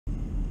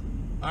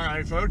All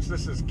right, folks,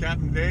 this is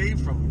Captain Dave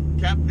from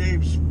Captain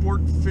Dave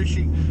Sport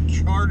Fishing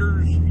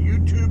Charters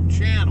YouTube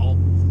channel.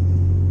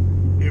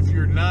 If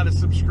you're not a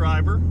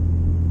subscriber,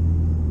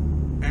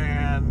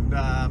 and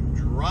I'm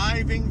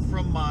driving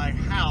from my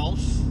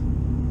house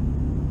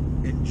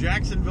in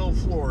Jacksonville,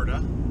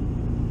 Florida.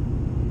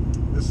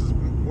 This is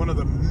one of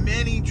the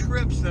many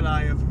trips that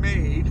I have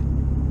made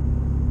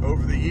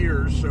over the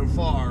years so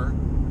far,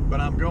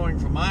 but I'm going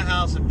from my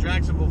house in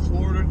Jacksonville,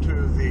 Florida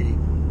to the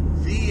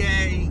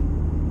VA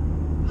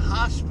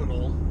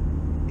hospital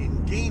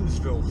in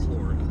Gainesville,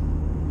 Florida.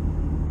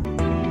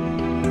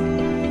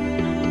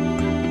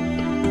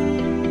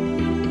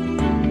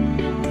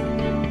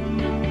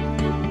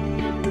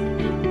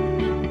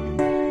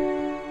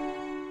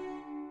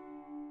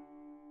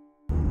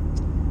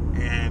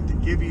 And to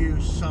give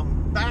you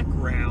some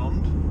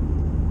background,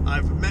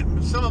 I've met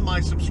some of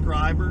my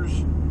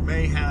subscribers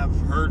may have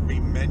heard me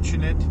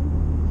mention it,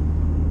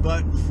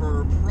 but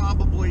for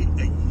probably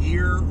a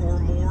year or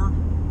more,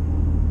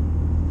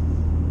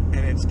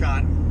 and it's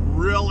gotten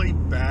really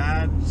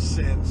bad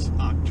since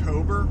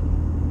October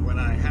when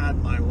I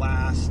had my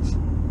last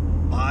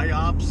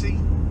biopsy,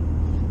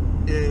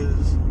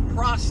 is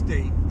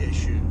prostate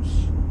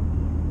issues.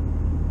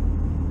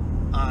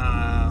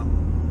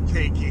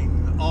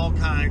 Taking all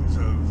kinds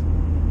of,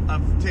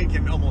 I've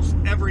taken almost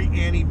every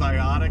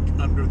antibiotic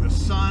under the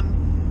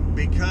sun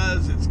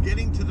because it's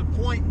getting to the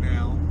point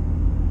now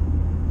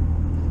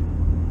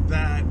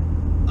that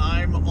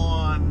I'm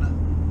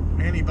on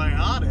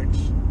antibiotics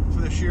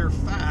for the sheer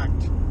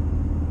fact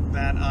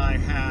that I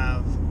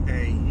have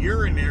a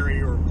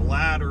urinary or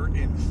bladder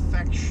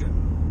infection.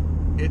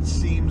 It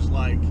seems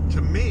like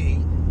to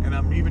me, and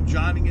I'm even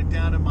jotting it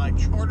down in my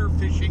charter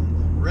fishing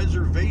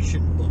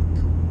reservation book.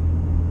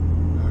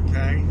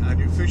 Okay, I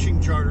do fishing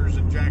charters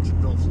in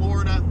Jacksonville,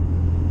 Florida.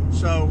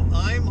 So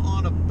I'm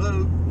on a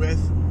boat with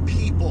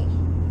people.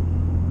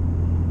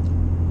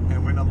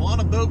 And when I'm on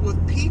a boat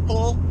with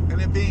people,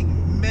 and it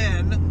being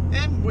men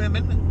and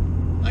women,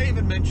 I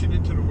even mentioned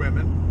it to the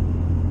women,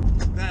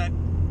 that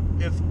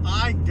if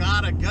I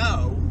gotta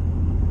go,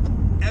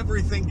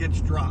 everything gets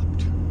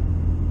dropped.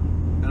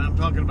 And I'm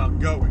talking about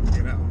going,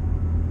 you know,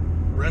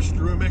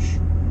 restroomish.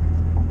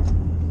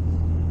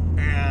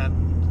 And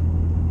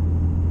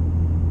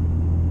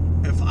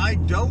if I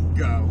don't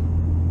go,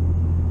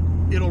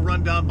 it'll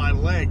run down my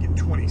leg in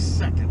 20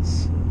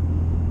 seconds.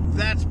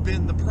 That's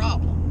been the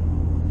problem.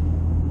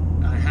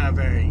 I have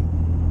a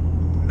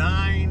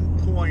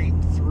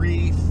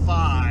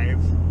 9.35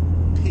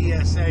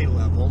 PSA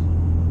level.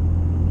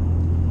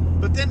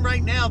 But then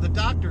right now, the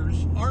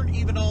doctors aren't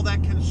even all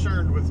that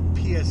concerned with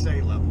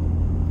PSA level.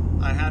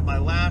 I had my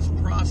last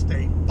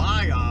prostate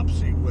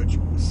biopsy, which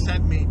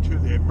sent me to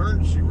the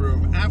emergency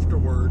room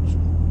afterwards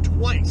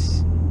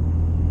twice,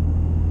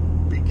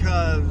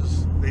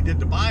 because they did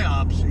the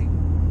biopsy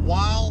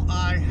while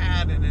I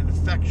had an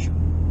infection.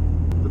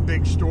 The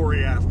big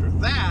story after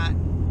that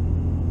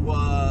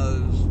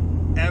was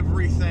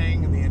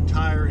everything, the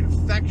entire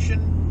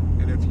infection,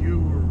 and if you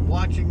were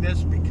watching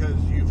this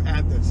because you've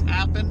had this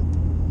happen,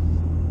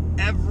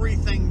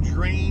 everything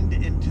drained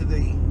into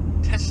the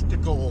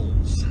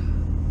testicles.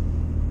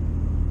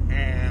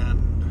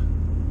 And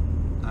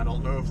I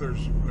don't know if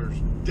there's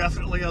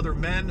definitely other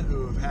men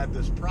who have had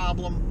this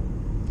problem,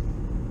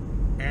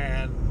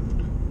 and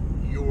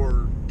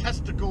your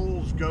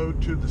testicles go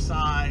to the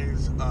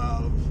size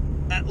of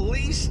at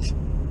least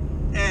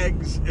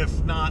eggs,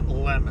 if not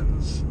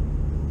lemons,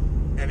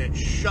 and it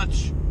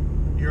shuts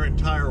your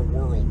entire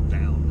world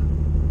down.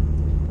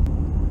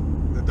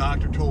 The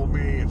doctor told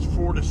me it's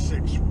 4 to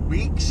 6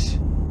 weeks.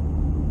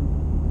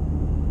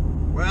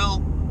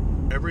 Well,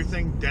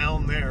 everything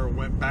down there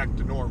went back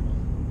to normal.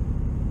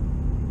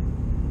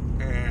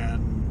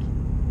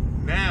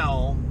 And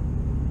now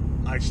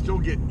I still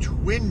get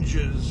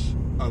twinges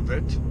of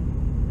it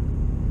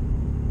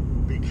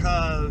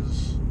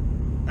because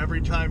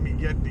every time you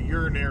get the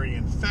urinary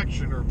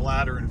infection or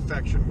bladder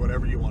infection,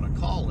 whatever you want to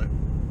call it,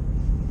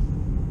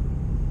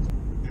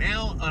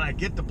 now when I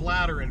get the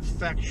bladder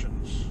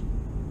infections,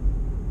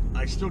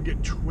 I still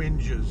get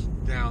twinges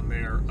down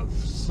there of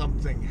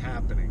something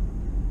happening.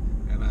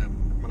 And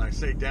when I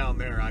say down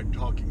there, I'm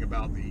talking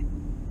about the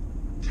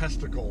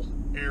testicle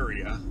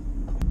area.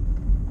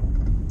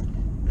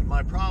 And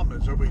my problem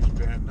has always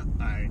been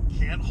I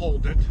can't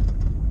hold it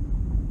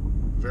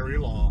very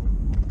long.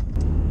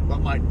 But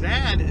my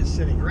dad is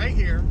sitting right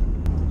here.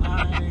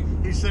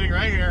 He's sitting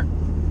right here.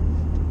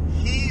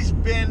 He's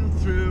been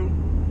through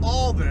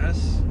all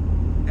this,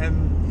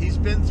 and he's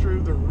been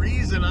through the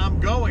reason I'm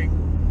going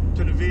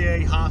to the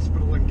VA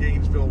hospital in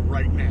Gainesville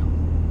right now.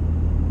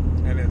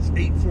 And it's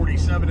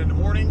 8:47 in the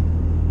morning,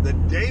 the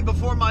day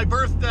before my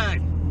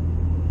birthday.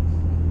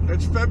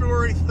 It's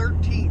February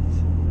 13th.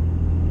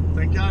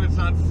 Thank God it's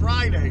not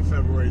Friday,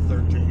 February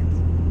 13th.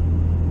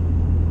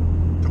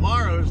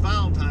 Tomorrow is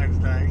Valentine's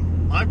Day,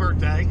 my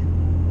birthday.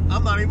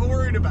 I'm not even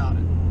worried about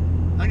it.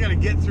 I got to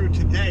get through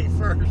today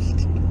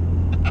first.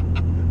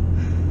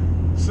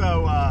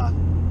 So,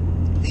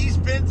 he's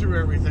been through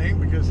everything,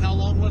 because how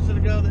long was it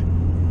ago that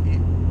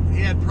he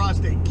had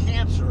prostate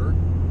cancer,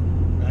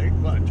 right?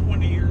 What?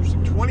 20 years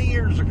ago. 20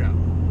 years ago.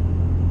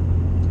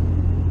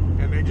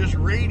 And they just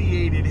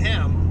radiated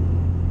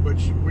him,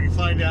 which we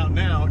find out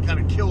now it kind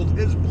of killed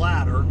his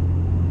bladder.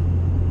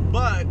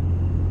 But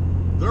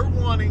they're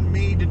wanting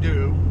me to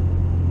do,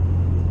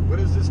 what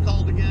is this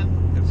called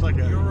again? It's like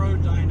a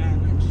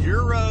Urodynamics.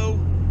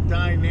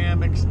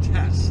 Urodynamics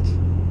Test.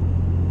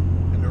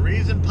 And the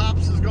reason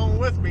Pops is going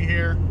with me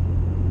here,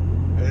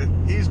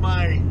 he's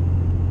my,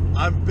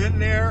 I've been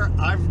there,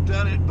 I've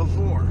done it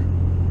before.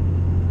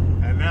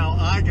 And now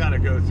I got to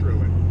go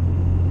through it.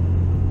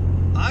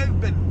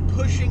 I've been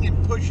pushing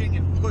and pushing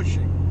and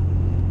pushing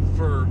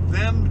for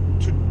them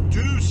to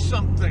do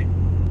something.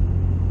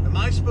 Am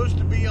I supposed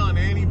to be on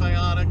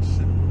antibiotics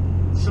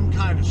and some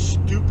kind of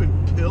stupid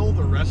pill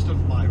the rest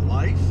of my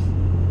life?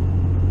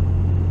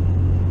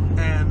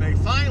 And they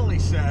finally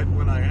said,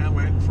 when I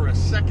went for a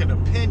second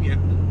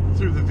opinion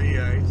through the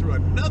VA, through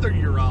another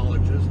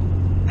urologist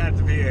at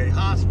the VA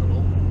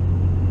hospital,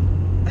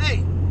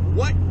 hey,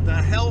 what the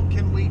hell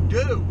can we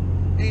do?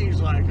 And he's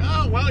like,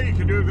 oh, well, you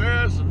can do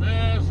this and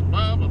this and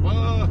blah, blah,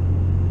 blah.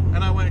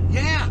 And I went,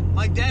 yeah,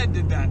 my dad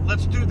did that.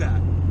 Let's do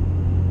that.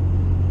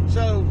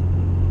 So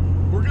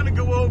we're going to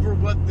go over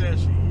what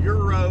this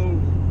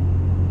Urodynamics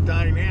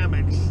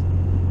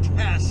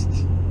Test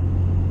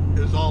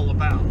is all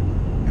about.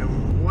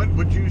 And what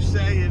would you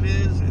say it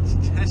is? It's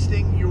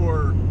testing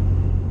your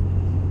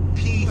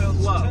pee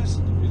flow.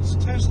 It's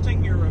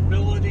testing your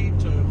ability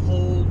to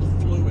hold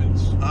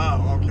fluids.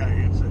 Oh,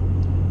 okay.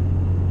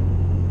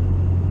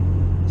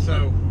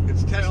 So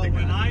it's testing.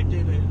 Well, when I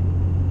did it,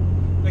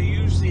 they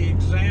used the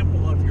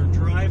example of you're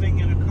driving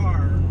in a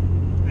car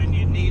and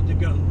you need to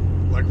go.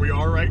 Like we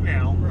are right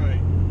now.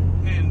 Right.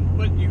 And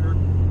what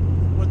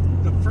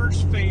the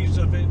first phase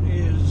of it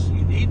is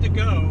you need to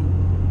go,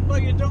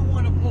 but you don't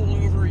want to pull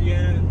over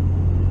yet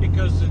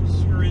because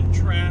you're in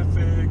traffic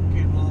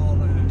and all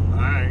that.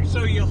 All right.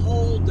 So you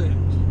hold it.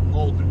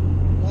 Hold it.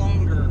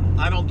 Longer.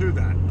 I don't do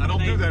that. I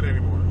don't do that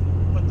anymore.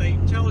 But they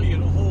tell you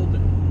to hold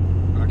it.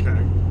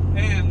 Okay.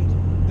 And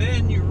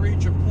then you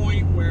reach a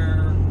point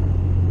where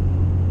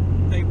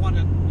they want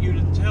you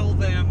to tell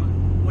them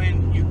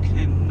when you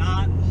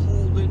cannot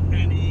hold it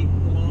any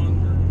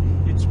longer.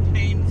 It's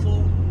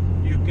painful.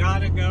 You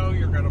gotta go.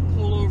 You're gonna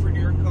pull over to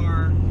your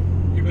car.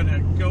 You're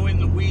gonna go in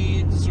the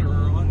weeds or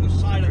on the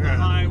side of the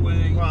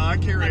highway. Well, I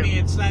mean,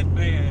 it's that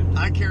bad.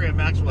 I carry a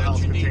Maxwell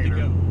House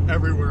container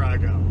everywhere I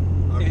go.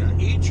 Okay.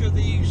 And each of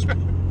these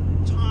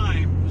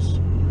times,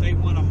 they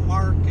want to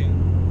mark it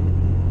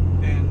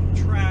and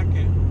track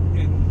it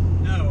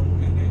and know.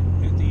 And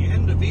at the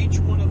end of each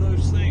one of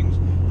those things,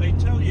 they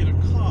tell you to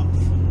cough.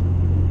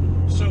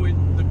 So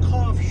the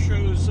cough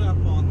shows up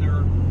on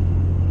their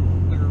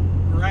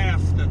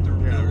graph that they're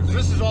building.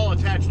 This is all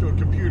attached to a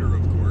computer,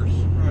 of course.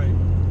 Right.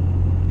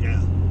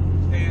 Yeah.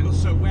 And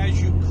so as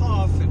you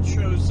cough, it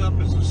shows up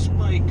as a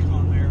spike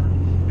on there,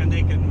 and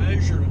they can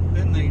measure it.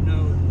 Then they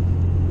know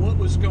what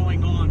was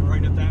going on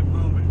right at that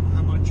moment,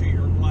 how much of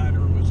your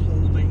bladder was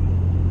holding,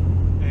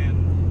 and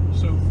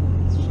so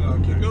forth. So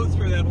to go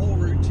through that whole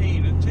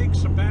routine, it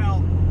takes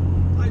about,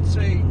 I'd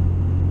say,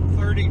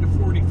 30 to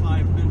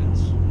 45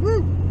 minutes.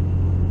 Woo!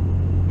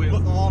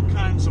 With all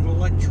kinds of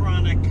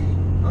electronic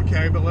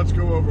Okay, but let's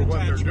go over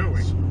what they're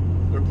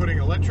doing. They're putting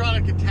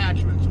electronic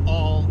attachments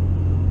all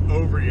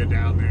over you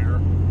down there,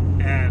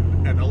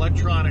 and an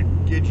electronic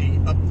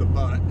gidgee up the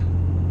butt.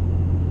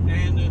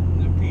 And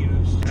the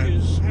penis, which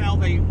is how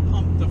they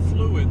pump the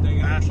fluid.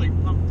 They actually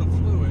pump the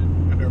fluid.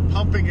 And they're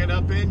pumping it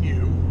up in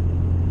you.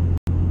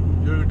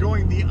 You're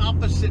going the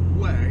opposite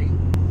way.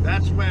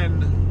 That's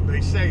when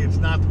they say it's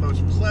not the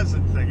most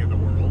pleasant thing in the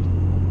world,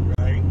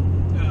 right?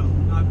 No,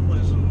 not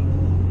pleasant at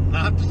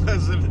all. Not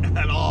pleasant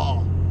at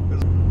all.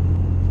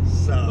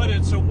 So. But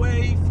it's a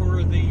way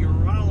for the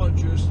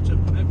urologist to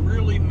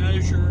really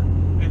measure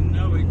and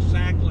know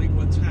exactly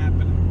what's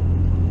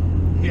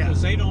happening.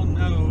 Because they don't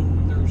know,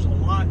 there's a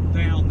lot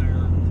down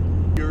there.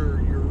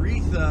 Your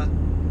urethra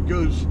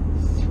goes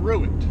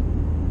through it.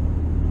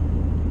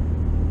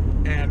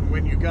 And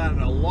when you got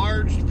an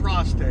enlarged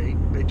prostate,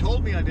 they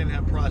told me I didn't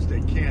have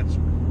prostate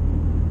cancer.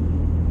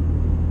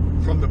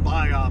 From the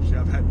biopsy,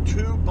 I've had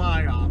 2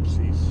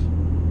 biopsies.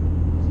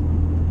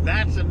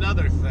 That's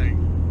another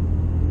thing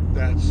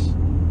that's,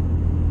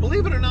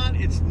 believe it or not,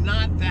 it's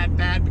not that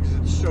bad because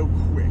it's so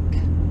quick.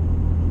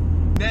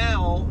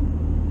 Now,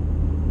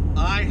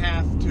 I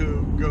have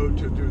to go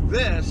to do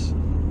this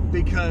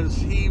because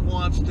he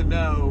wants to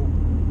know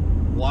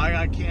why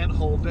I can't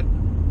hold it,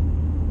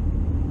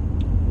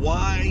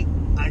 why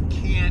I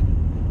can't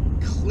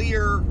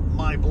clear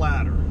my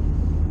bladder.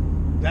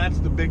 That's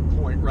the big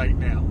point right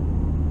now.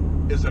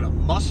 Is it a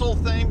muscle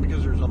thing?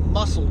 Because there's a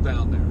muscle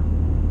down there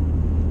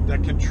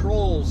that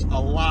controls a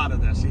lot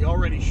of this. He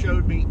already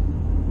showed me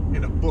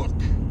in a book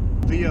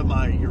via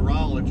my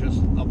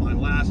urologist on my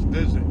last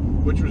visit,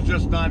 which was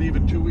just not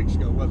even 2 weeks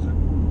ago, was it?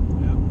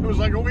 Yeah. It was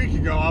like a week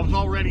ago. I was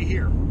already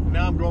here. And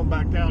now I'm going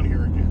back down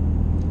here again.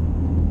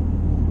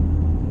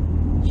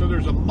 So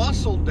there's a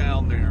muscle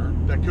down there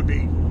that could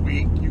be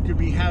weak. You could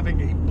be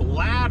having a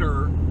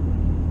bladder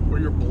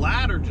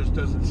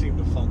doesn't seem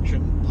to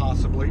function,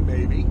 possibly,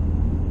 maybe.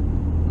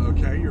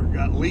 Okay, you've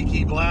got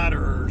leaky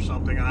bladder or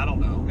something, I don't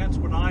know. That's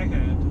what I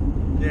had.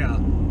 Yeah.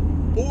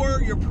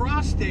 Or your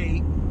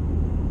prostate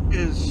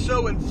is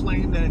so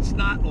inflamed that it's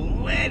not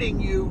letting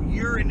you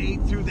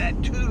urinate through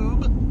that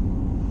tube.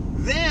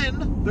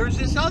 Then there's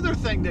this other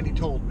thing that he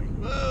told me.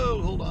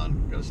 Whoa, hold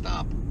on, gotta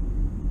stop.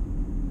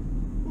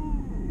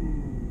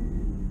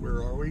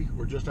 Where are we?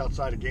 We're just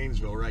outside of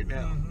Gainesville right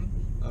now.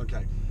 Mm-hmm.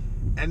 Okay.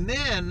 And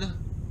then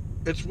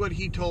it's what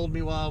he told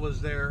me while I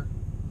was there.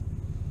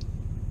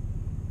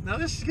 Now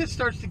this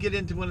starts to get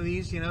into one of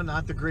these,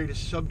 not the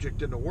greatest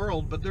subject in the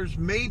world, but there's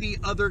maybe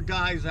other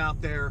guys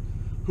out there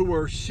who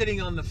are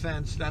sitting on the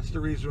fence. That's the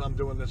reason I'm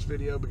doing this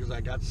video, because I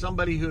got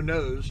somebody who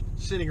knows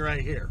sitting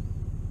right here.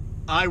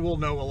 I will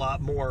know a lot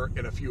more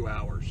in a few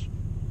hours.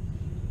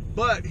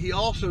 But he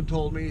also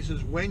told me, he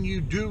says, when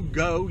you do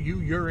go, you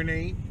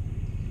urinate,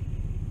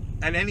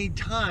 at any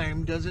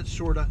time does it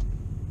sort of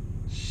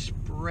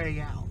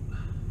spray out?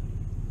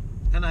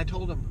 And I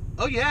told him,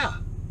 oh yeah,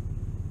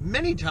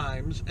 many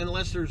times,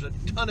 unless there's a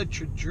ton of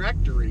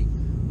trajectory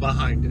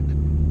behind it.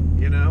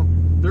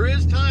 There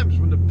is times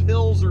when the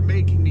pills are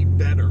making me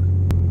better,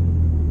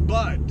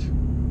 but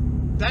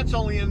that's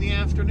only in the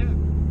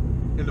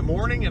afternoon. In the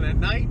morning and at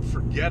night,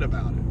 forget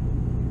about it.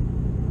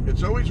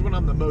 It's always when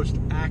I'm the most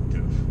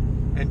active.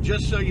 And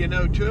just so you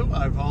know too,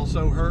 I've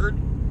also heard,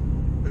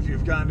 if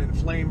you've got an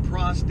inflamed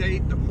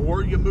prostate, the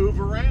more you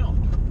move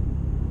around,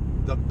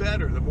 the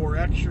better, the more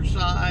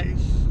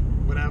exercise,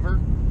 whatever.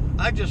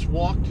 I just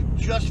walked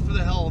just for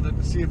the hell of it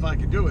to see if I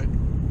could do it.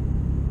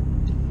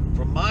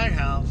 From my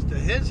house to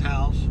his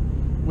house,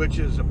 which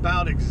is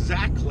about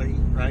exactly,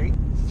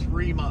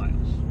 3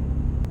 miles.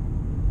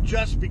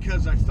 Just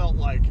because I felt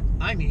like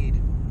I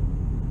need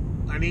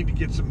to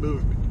get some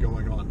movement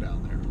going on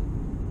down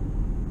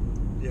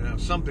there.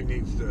 Something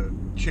needs to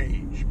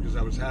change, because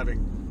I was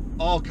having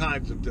all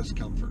kinds of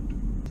discomfort.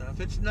 Now, if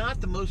it's not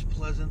the most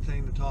pleasant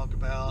thing to talk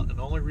about, and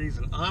the only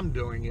reason I'm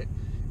doing it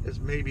is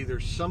maybe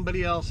there's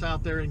somebody else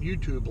out there in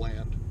YouTube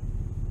land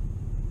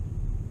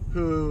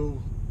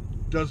who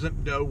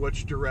doesn't know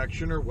which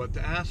direction or what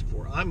to ask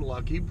for. I'm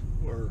lucky,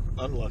 or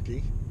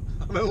unlucky.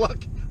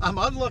 I'm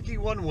unlucky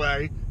one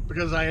way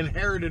because I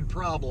inherited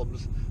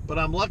problems, but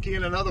I'm lucky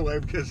in another way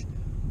because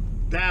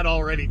Dad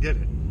already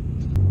did it.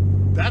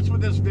 That's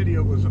what this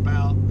video was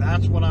about.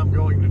 That's what I'm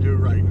going to do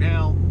right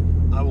now.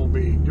 I will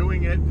be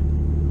doing it.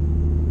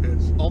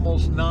 It's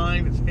almost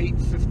 9. It's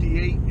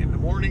 8:58 in the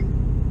morning.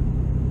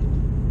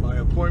 My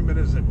appointment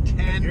is at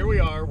 10. Here we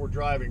are. We're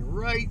driving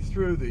right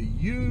through the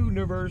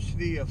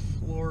University of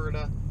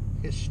Florida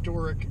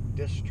Historic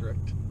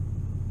District.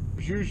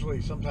 There's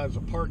usually sometimes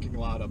a parking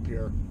lot up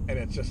here, and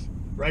it's just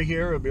right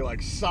here. It'll be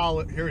like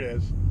solid. Here it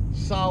is.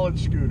 Solid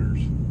scooters.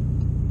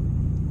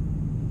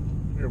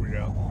 Here we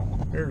go.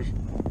 Here's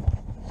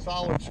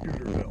solid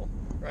Scooterville.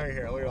 Right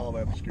here. Look at all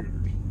them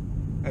scooters.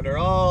 And they're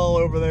all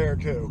over there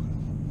too.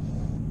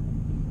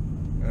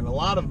 And a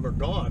lot of them are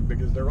gone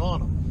because they're on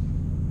them.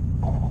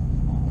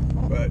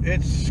 But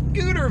it's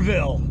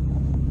Scooterville.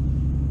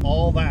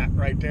 All that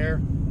right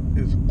there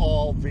is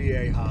all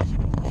VA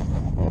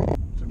hospital.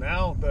 So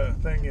now the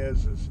thing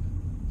is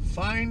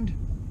find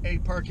a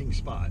parking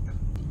spot.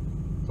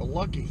 The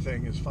lucky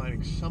thing is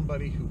finding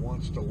somebody who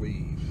wants to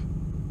leave.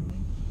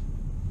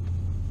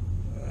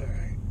 All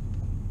right.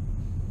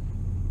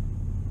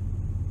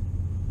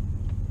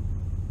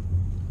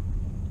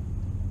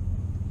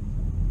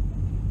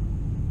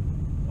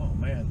 Oh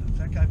man, is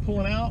that guy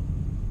pulling out?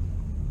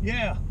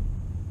 Yeah.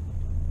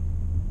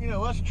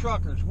 Us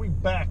truckers, we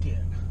back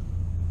in.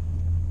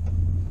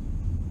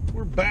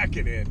 We're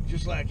backing in,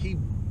 just like he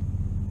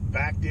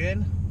backed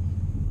in.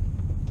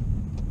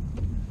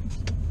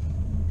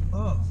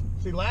 Oh,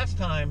 see, last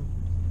time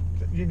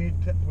we need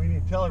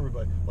to tell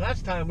everybody.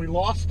 Last time we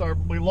lost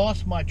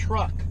my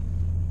truck.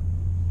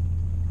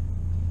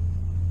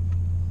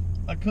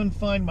 I couldn't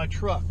find my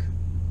truck.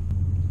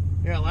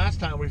 Yeah, last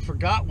time we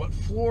forgot what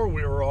floor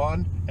we were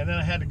on, and then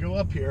I had to go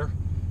up here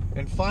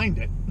and find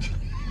it.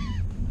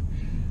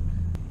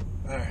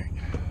 All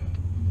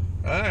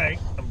right,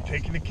 I'm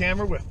taking the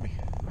camera with me.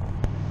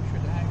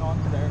 Should hang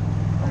on to there.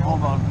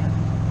 Hold on.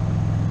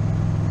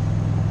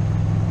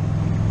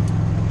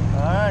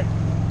 All right.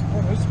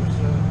 Oh, this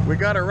was we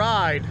got a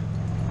ride.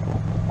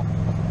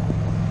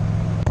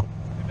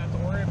 Didn't have to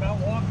worry about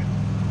walking.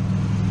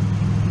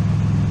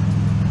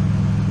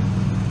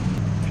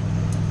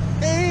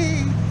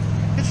 Hey,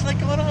 it's like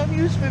going to an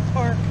amusement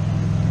park.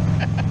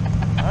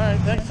 All right,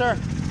 thanks, sir.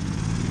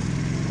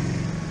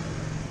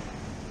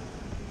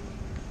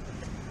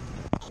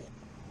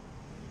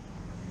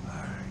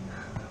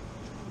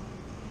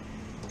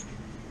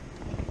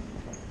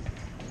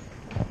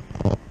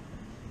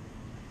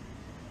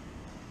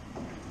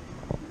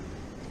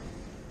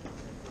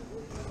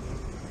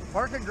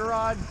 Parking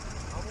garage.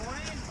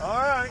 All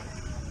right.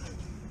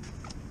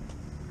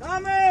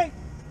 Coming!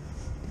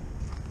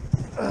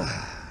 All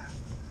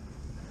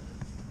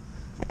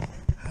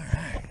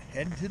right,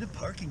 heading to the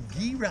parking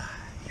garage.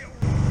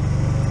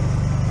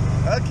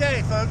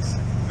 Okay, folks,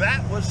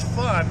 that was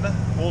fun.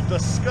 We'll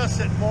discuss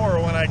it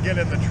more when I get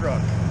in the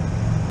truck.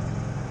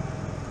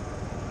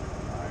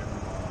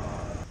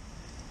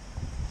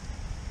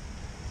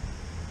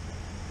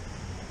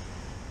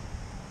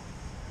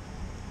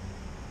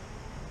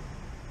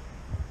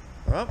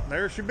 Well,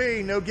 there she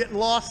be. No getting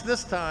lost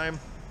this time.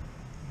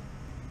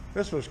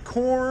 This was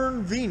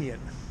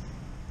convenient.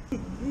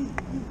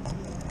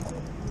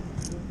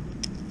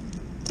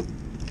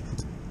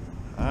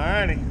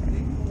 Alrighty.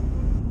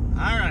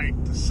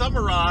 Alright, to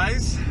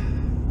summarize,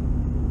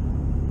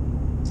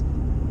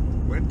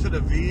 went to the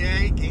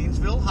VA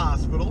Gainesville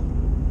Hospital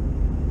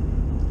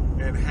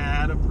and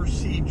had a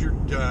procedure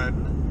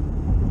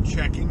done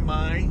checking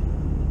my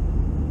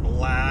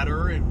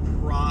bladder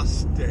and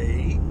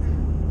prostate.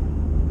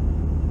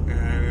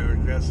 And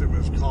I guess it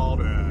was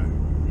called a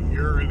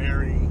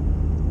urinary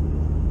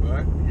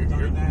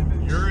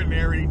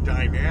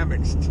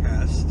dynamics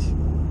test.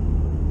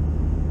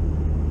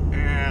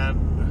 And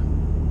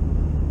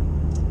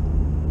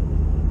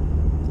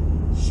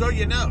so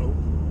you know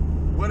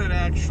what it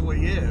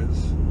actually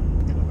is.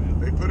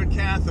 They put a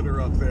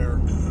catheter up there,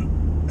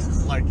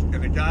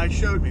 and the guy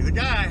showed me. The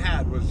guy I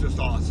had was just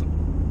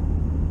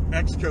awesome.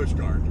 Ex-Coast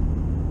Guard.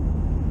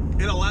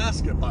 In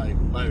Alaska by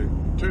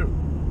two.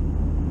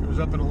 It was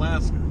up in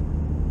Alaska.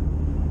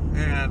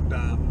 And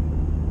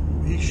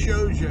he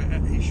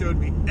showed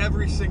me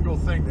every single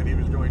thing that he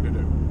was going to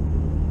do.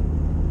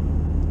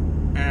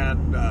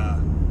 And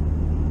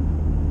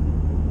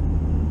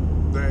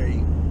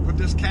they put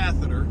this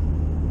catheter,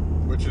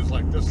 which is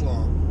like this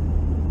long,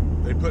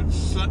 they put a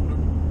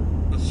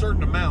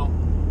certain amount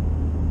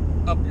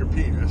up your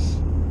penis.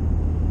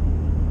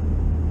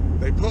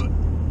 They put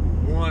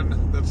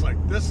one that's like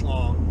this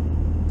long,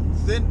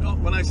 thin.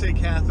 When I say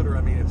catheter,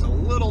 I mean it's a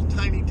little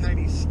tiny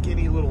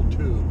skinny little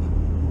tube.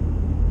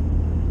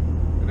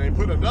 And they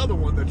put another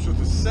one that's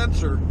just a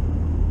sensor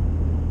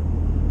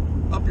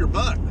up your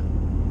butt.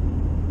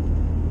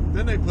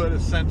 Then they put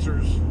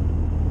sensors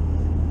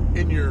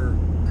in your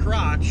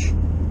crotch,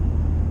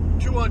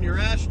 2 on your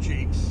ass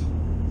cheeks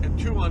and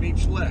 2 on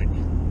each leg.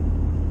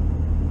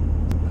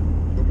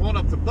 The one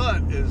up the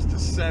butt is to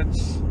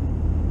sense.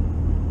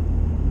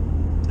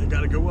 You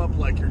got to go up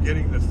like you're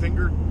getting the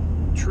finger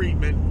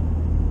treatment,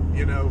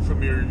 you know,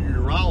 from your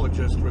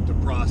urologist with the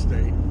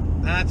prostate.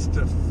 That's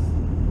to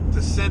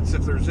sense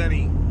if there's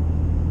any.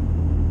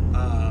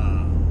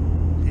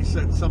 He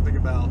said something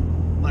about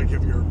like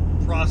if your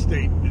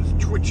prostate is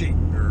twitching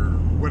or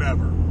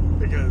whatever,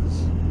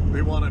 because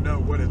they want to know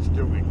what it's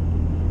doing.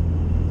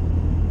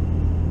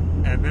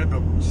 And then the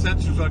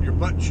sensors on your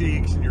butt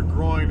cheeks and your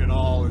groin and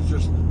all is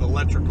just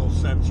electrical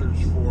sensors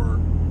for,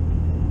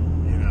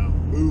 you know,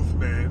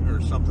 movement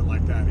or something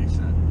like that, he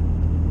said.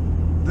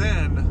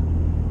 Then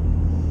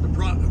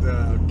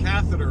the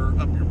catheter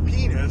up your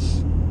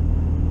penis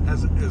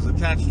is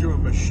attached to a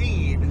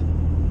machine,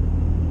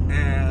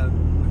 and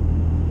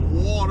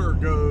water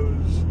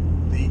goes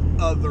the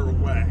other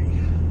way.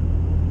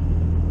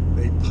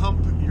 They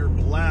pump your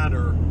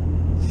bladder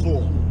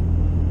full.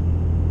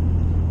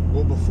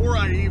 Well, before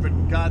I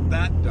even got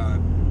that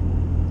done,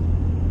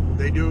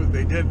 they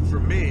did for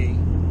me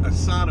a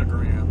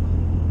sonogram.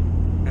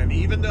 And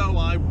even though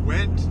I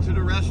went to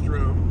the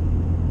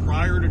restroom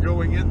prior to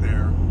going in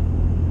there,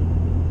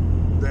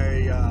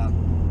 they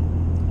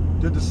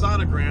did the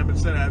sonogram and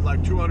said I had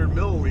like 200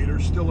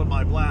 milliliters still in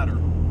my bladder.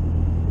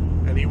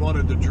 And he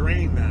wanted to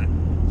drain that.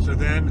 So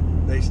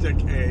then they stick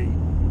a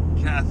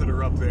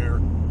catheter up there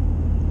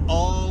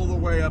all the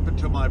way up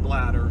into my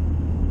bladder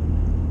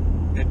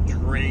and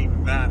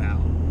drain that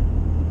out.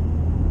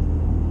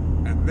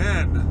 And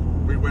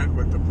then we went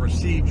with the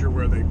procedure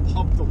where they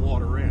pump the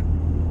water in.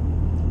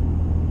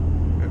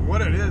 And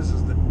what it is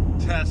the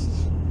test,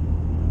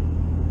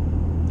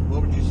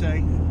 what would you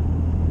say?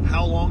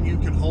 How long you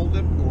can hold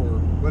it, or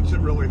what's it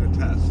really the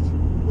test?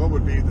 What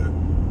would be the...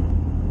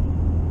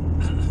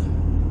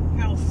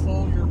 How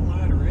full your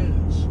bladder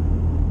is.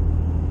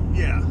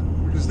 Yeah,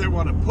 because they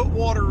want to put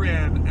water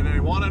in and they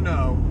want to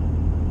know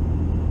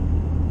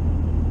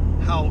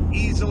how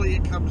easily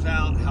it comes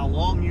out, how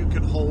long you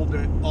can hold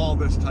it, all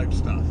this type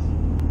stuff.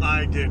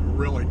 I did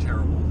really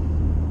terrible.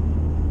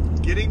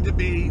 Getting to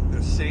be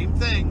the same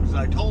things,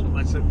 I told them,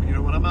 I said, you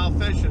know, when I'm out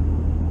fishing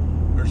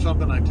or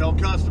something, I tell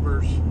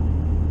customers,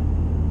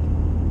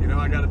 you know,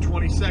 I got a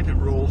 20-second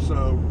rule,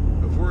 so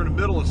if we're in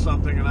the middle of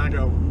something and I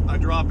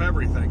drop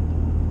everything.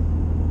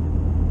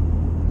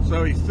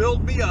 So he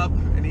filled me up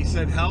and he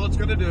said how it's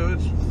going to do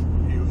is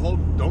you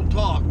don't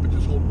talk, but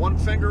just hold one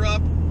finger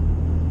up.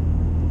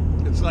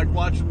 It's like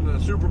watching the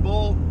Super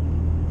Bowl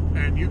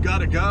and you got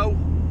to go,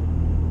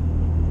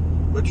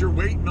 but you're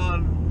waiting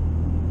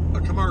on a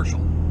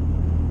commercial.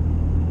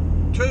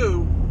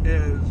 2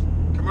 is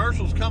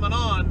commercial's coming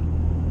on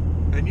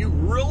and you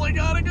really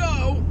got to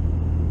go.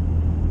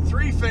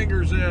 3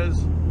 fingers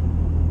is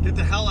get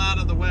the hell out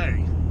of the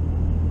way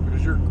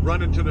because you're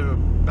running to the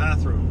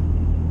bathroom.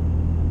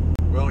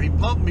 Well, he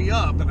pumped me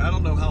up, and I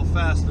don't know how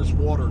fast this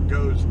water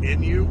goes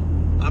in you.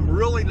 I'm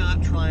really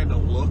not trying to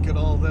look at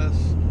all this.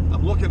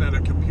 I'm looking at a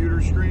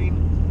computer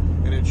screen,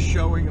 and it's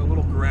showing a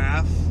little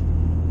graph.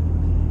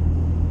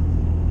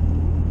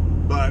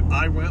 But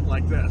I went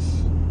like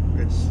this.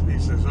 He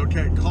says,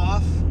 okay,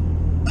 cough.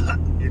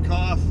 You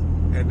cough,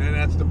 and then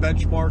that's the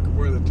benchmark of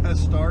where the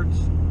test starts.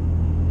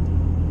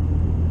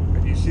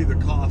 And you see the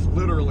cough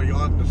literally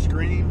on the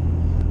screen.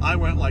 I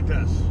went like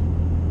this.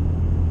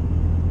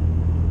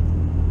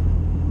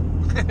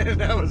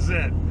 And that was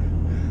it.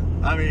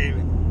 I mean,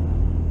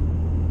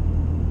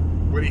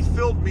 when he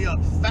filled me up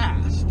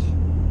fast,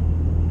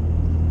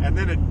 and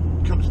then it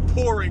comes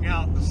pouring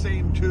out the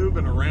same tube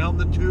and around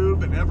the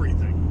tube and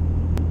everything.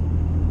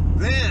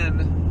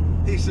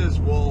 Then he says,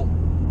 well,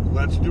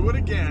 let's do it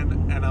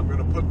again, and I'm going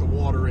to put the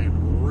water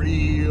in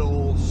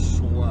real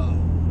slow.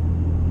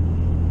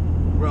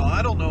 Well,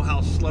 I don't know how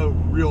slow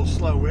real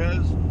slow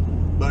is,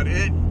 but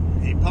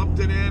he pumped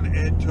it in.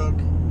 It took,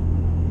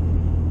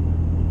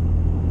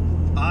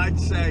 I'd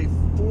say,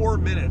 4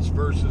 minutes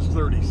versus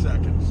 30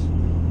 seconds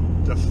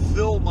to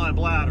fill my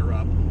bladder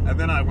up. And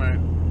then I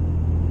went,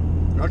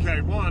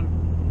 okay, 1.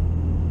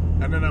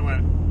 And then I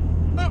went,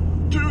 oh,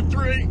 2,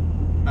 3.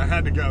 I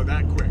had to go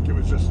that quick. It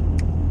was just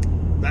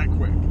that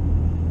quick.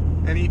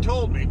 And he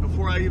told me,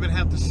 before I even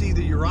have to see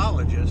the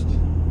urologist,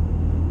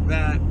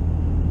 that,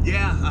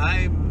 yeah,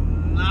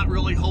 I'm not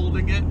really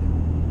holding it.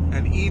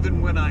 And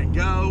even when I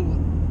go,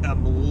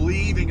 I'm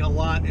leaving a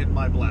lot in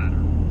my bladder.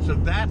 So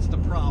that's the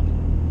problem.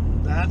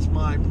 That's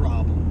my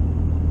problem.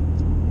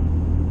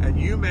 And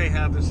you may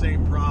have the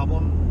same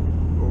problem,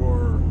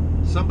 or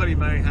somebody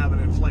may have an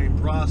inflamed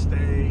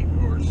prostate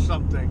or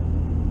something.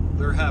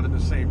 They're having the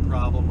same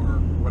problem or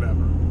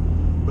whatever.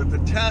 But the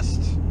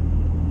test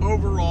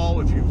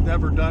overall, if you've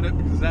never done it,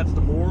 because that's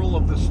the moral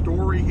of the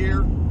story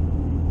here,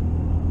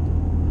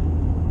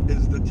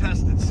 is the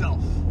test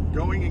itself.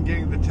 Going and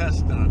getting the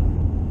test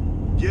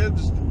done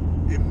gives,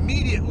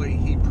 immediately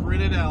he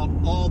printed out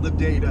all the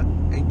data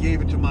and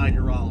gave it to my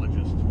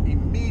urologist.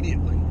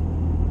 Immediately.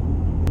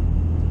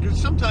 Because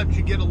sometimes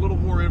you get a little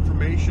more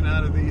information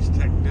out of these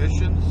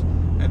technicians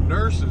and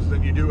nurses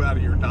than you do out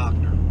of your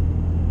doctor.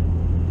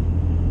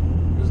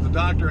 Because the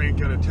doctor ain't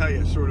going to tell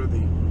you sort of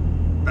the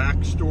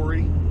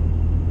backstory.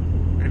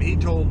 And he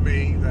told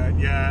me that,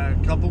 yeah,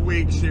 a couple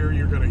weeks here,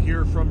 you're going to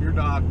hear from your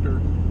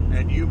doctor,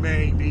 and you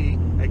may be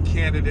a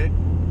candidate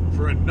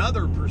for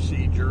another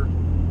procedure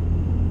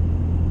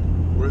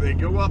where they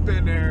go up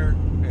in there,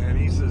 and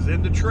he says,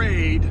 in the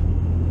trade,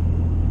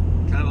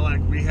 kind of like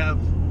we have,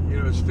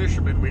 you know, as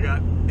fishermen, we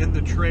got in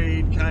the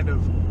trade kind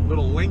of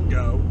little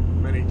lingo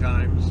many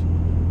times.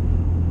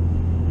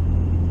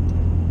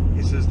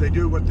 He says they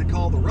do what they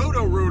call the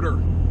roto-rooter.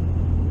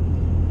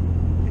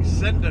 He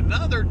send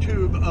another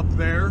tube up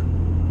there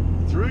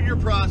through your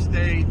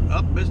prostate,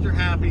 up Mr.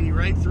 Happy,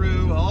 right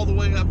through, all the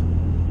way up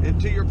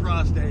into your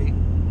prostate,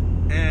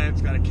 and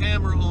it's got a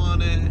camera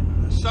on it,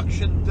 a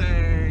suction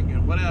thing,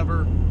 and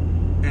whatever,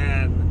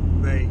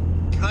 and they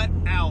cut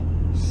out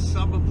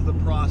some of the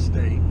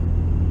prostate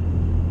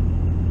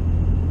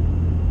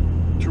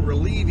to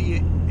relieve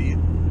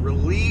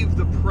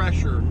the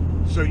pressure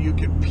so you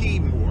can pee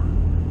more.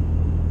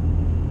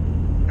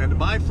 And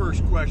my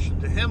first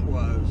question to him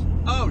was,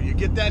 oh, you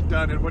get that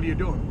done, and what are you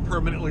doing?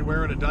 Permanently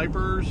wearing a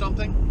diaper or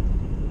something?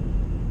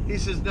 He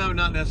says, no,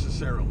 not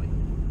necessarily.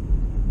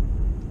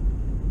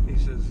 He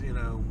says, you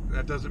know,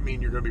 that doesn't mean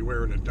you're going to be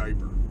wearing a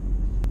diaper.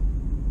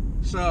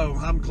 So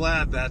I'm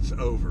glad that's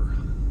over.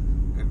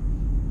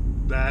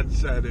 And Dad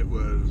said it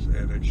was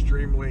an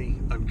extremely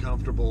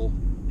uncomfortable,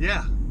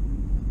 yeah.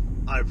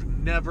 I've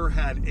never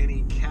had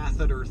any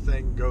catheter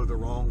thing go the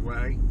wrong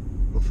way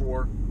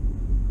before.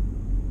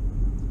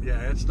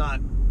 Yeah, it's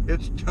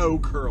toe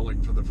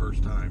curling for the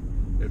first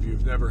time if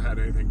you've never had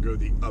anything go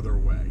the other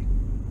way.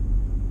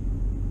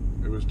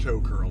 It was toe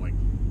curling.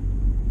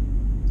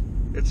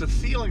 It's a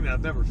feeling that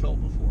I've never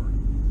felt before.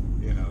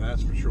 You know,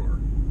 that's for sure.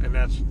 And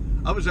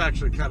I was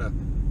actually kind of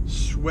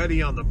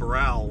sweaty on the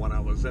brow when I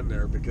was in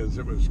there because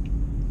it was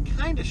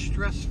kind of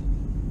stressful.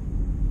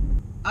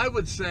 I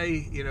would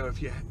say, you know,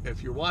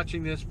 if you're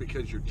watching this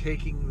because you're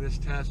taking this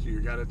test or you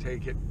got to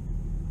take it,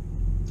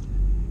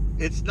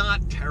 it's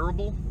not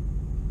terrible.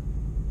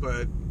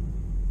 But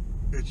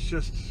it's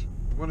just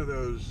one of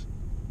those,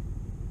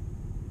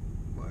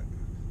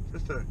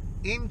 just an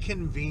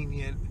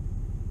inconvenient,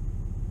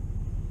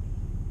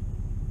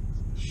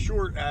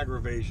 short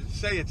aggravation.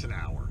 Say it's an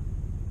hour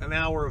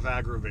of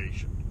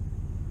aggravation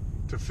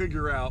to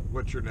figure out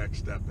what your next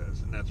step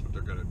is. And that's what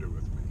they're going to do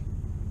with me.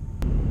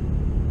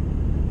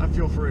 I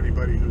feel for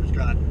anybody who's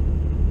got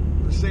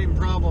the same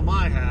problem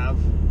I have,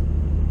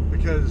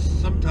 because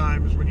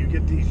sometimes when you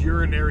get these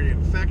urinary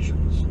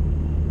infections,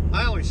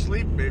 I only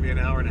sleep maybe an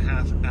hour and a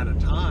half at a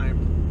time,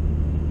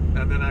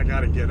 and then I got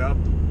to get up,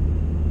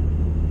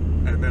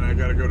 and then I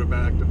got to go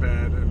back to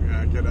bed, and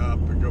I get up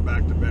and go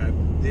back to bed.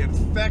 The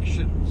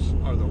infections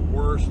are the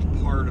worst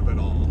part of it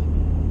all.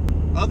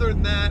 Other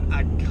than that,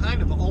 I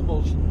kind of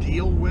almost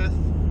deal with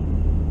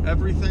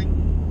everything,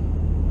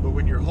 but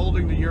when you're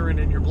holding the urine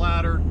in your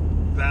bladder,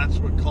 that's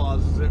what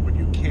causes it when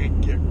you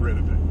can't get rid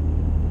of it.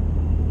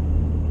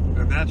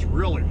 And that's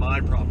really my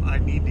problem. I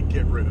need to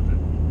get rid of it.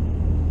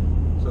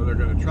 So they're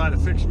going to try to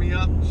fix me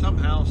up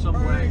somehow,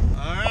 some way.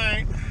 All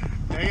right.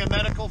 Day of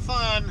medical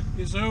fun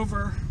is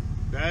over.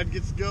 Dad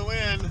gets to go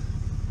in.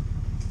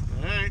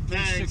 All right,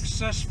 thanks. They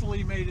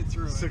successfully made it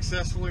through.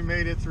 Successfully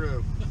made it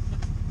through.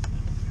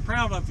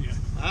 Proud of you.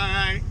 All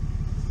right.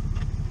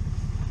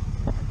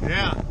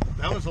 Yeah,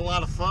 that was a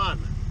lot of fun.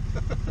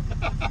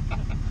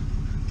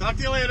 Talk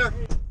to you later.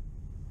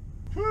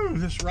 Whew,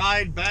 this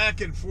ride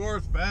back and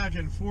forth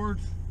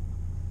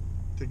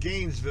to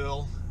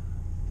Gainesville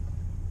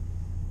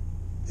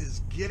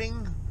is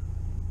getting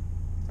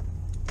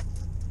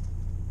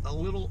a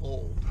little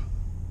old.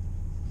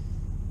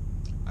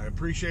 I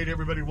appreciate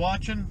everybody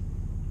watching.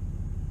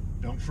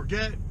 Don't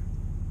forget,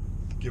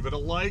 give it a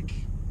like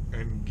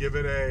and give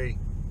it a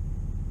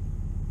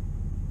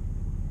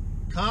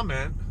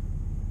comment.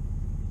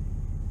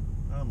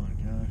 Oh my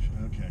gosh.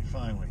 Okay,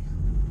 finally.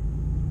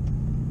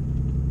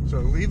 So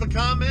leave a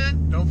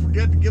comment. Don't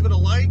forget to give it a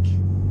like.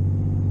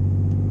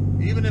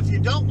 Even if you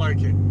don't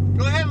like it,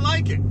 go ahead and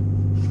like it.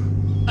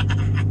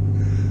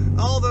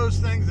 All those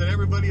things that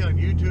everybody on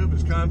YouTube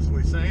is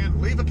constantly saying.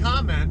 Leave a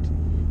comment.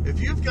 If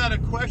you've got a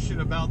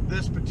question about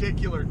this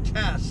particular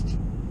test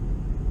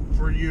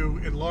for you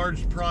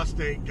enlarged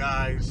prostate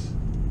guys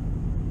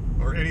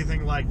or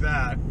anything like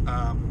that,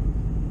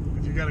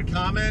 if you got a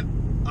comment,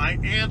 I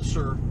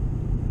answer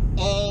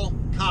all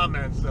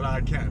comments that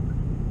I can.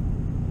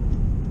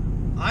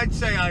 I'd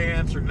say I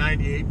answer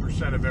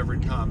 98% of every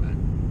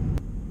comment.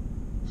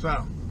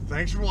 So,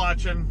 thanks for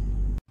watching.